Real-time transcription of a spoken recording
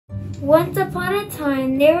Once upon a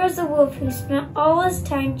time, there was a wolf who spent all his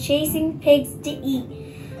time chasing pigs to eat.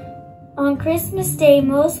 On Christmas Day,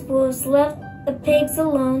 most wolves left the pigs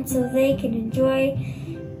alone so they could enjoy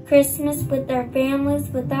Christmas with their families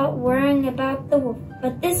without worrying about the wolf.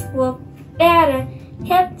 But this wolf, Bada,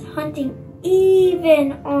 kept hunting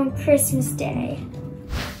even on Christmas Day.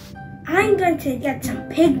 I'm going to get some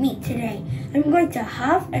pig meat today. I'm going to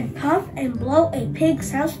huff and puff and blow a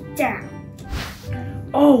pig's house down.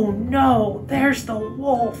 Oh no, there's the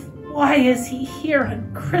wolf. Why is he here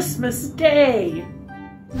on Christmas Day?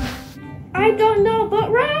 I don't know,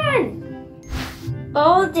 but run!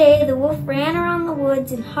 All day, the wolf ran around the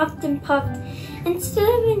woods and huffed and puffed instead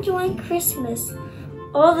of enjoying Christmas.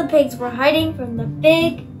 All the pigs were hiding from the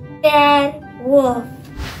big, bad wolf.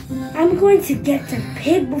 I'm going to get some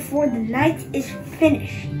pig before the night is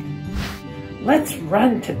finished. Let's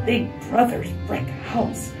run to Big Brother's brick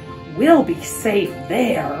house. We'll be safe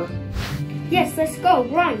there. Yes, let's go,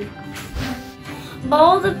 run.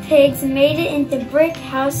 All the pigs made it into brick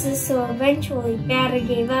houses, so eventually Bada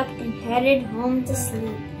gave up and headed home to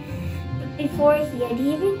sleep. But before he had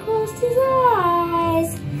even closed his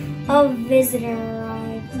eyes, a visitor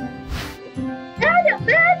arrived.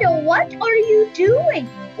 Bada, what are you doing?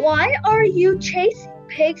 Why are you chasing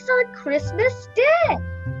pigs on Christmas Day?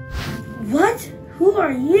 What? Who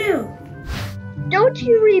are you? Don't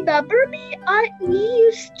you remember me? We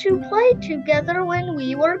used to play together when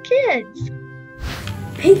we were kids.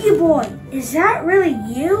 Piggy boy, is that really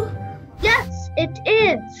you? Yes, it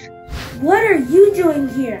is. What are you doing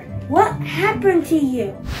here? What happened to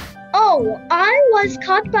you? Oh, I was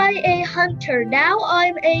caught by a hunter. Now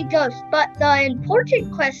I'm a ghost. But the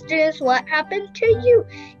important question is what happened to you?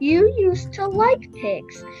 You used to like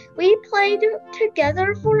pigs. We played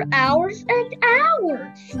together for hours and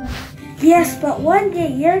hours. Yes, but one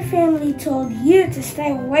day your family told you to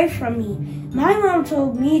stay away from me. My mom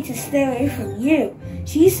told me to stay away from you.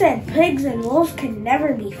 She said pigs and wolves can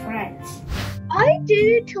never be friends. I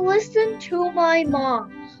didn't listen to my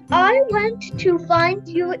mom. I went to find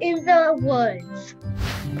you in the woods.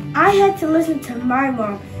 I had to listen to my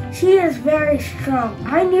mom. She is very strong.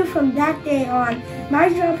 I knew from that day on, my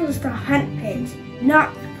job was to hunt pigs,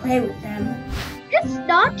 not to play with them. It's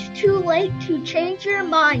not too late to change your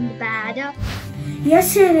mind, Bada.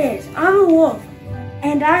 Yes, it is. I'm a wolf,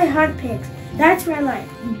 and I hunt pigs. That's my life.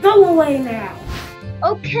 Go away now.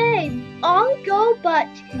 Okay, I'll go, but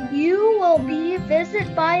you will be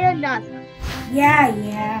visited by another.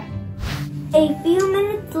 Yeah. A few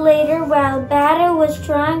minutes later, while Bada was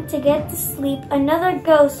trying to get to sleep, another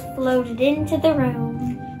ghost floated into the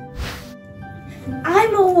room.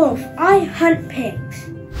 I'm a wolf. I hunt pigs.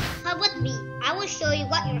 Come with me. I will show you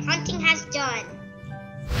what your hunting has done.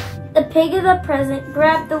 The pig of the present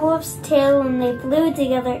grabbed the wolf's tail and they flew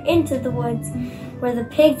together into the woods, where the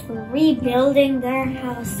pigs were rebuilding their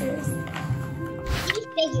houses. These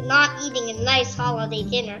pigs are not eating a nice holiday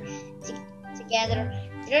dinner together.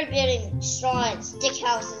 They're building straw and stick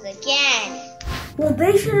houses again. Well,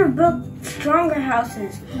 they should have built stronger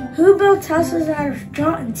houses. Who built houses out of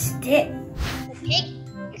straw and stick? The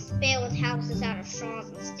pig is built houses out of straw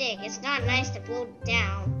and stick. It's not nice to build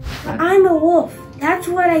down. I'm a wolf. That's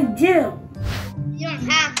what I do. You don't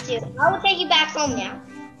have to. I will take you back home now.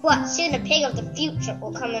 But soon the pig of the future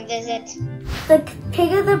will come and visit. The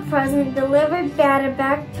pig of the present delivered Bada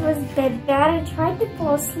back to his bed. Bada tried to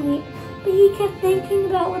fall asleep, but he kept thinking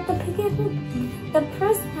about what the pig of the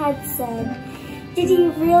present had said. Did he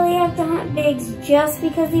really have to hunt pigs just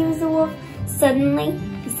because he was a wolf? Suddenly,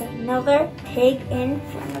 he saw another pig in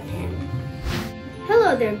front of him.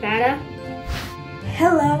 Hello there, Bada.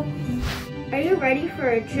 Hello. Are you ready for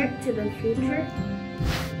a trip to the future?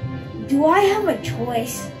 Do I have a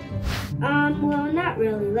choice? Well, not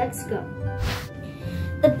really. Let's go.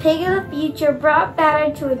 The pig of the future brought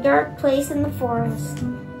Bada to a dark place in the forest.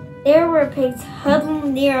 There were pigs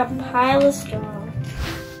huddled near a pile of straw.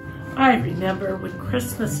 I remember when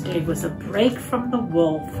Christmas Day was a break from the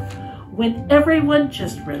wolf, when everyone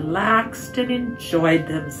just relaxed and enjoyed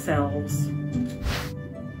themselves.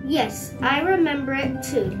 Yes, I remember it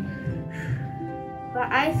too. But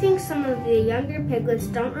I think some of the younger piglets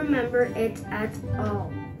don't remember it at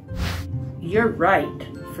all. You're right.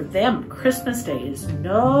 For them, Christmas Day is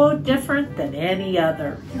no different than any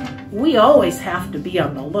other. We always have to be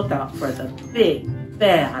on the lookout for the big,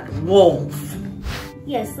 bad wolf.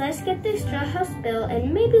 Yes, let's get this straw house built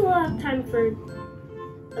and maybe we'll have time for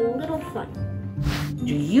a little fun.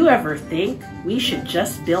 Do you ever think we should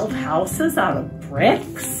just build houses out of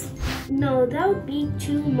bricks? No, that would be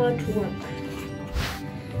too much work.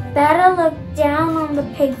 Bada looked down on the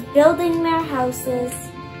pigs building their houses.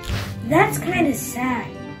 That's kind of sad.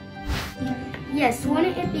 Yes,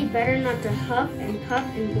 wouldn't it be better not to huff and puff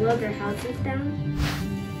and blow their houses down?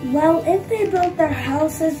 Well, if they built their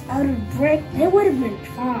houses out of brick, they would have been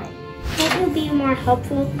fine. That would be more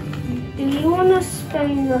helpful. Do you want to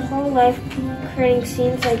spend your whole life creating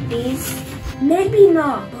scenes like these? Maybe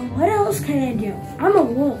not, but what else can I do? I'm a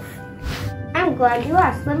wolf. I'm glad you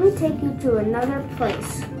asked. Let me take you to another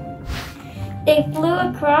place. They flew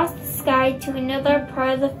across the sky to another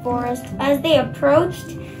part of the forest. As they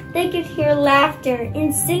approached, they could hear laughter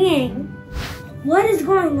and singing. What is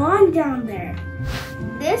going on down there?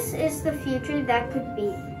 This is the future that could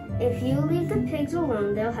be. If you leave the pigs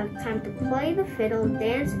alone, they'll have time to play the fiddle,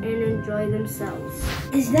 dance, and enjoy themselves.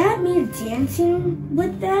 Does that mean dancing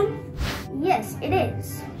with them? Yes, it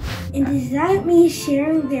is. And does that mean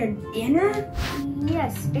sharing their dinner?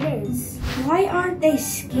 Yes, it is. Why aren't they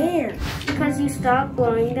scared? Because you stopped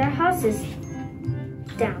blowing their houses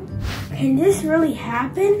down. Can this really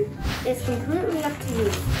happen? It's completely up to you.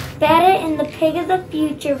 Bada and the pig of the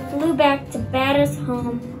future flew back to Bada's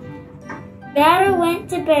home. Bada went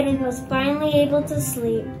to bed and was finally able to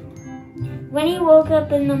sleep. When he woke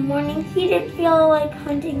up in the morning, he didn't feel like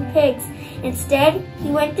hunting pigs. Instead,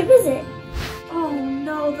 he went to visit. Oh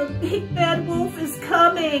no, the big bad wolf is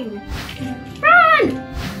coming!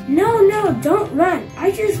 Run! No, don't run.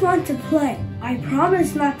 I just want to play. I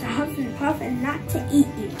promise not to huff and puff and not to eat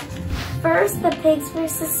you. First, the pigs were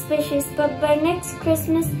suspicious, but by next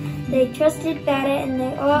Christmas, they trusted Bada and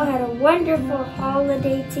they all had a wonderful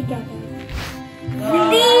holiday together.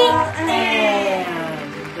 The end.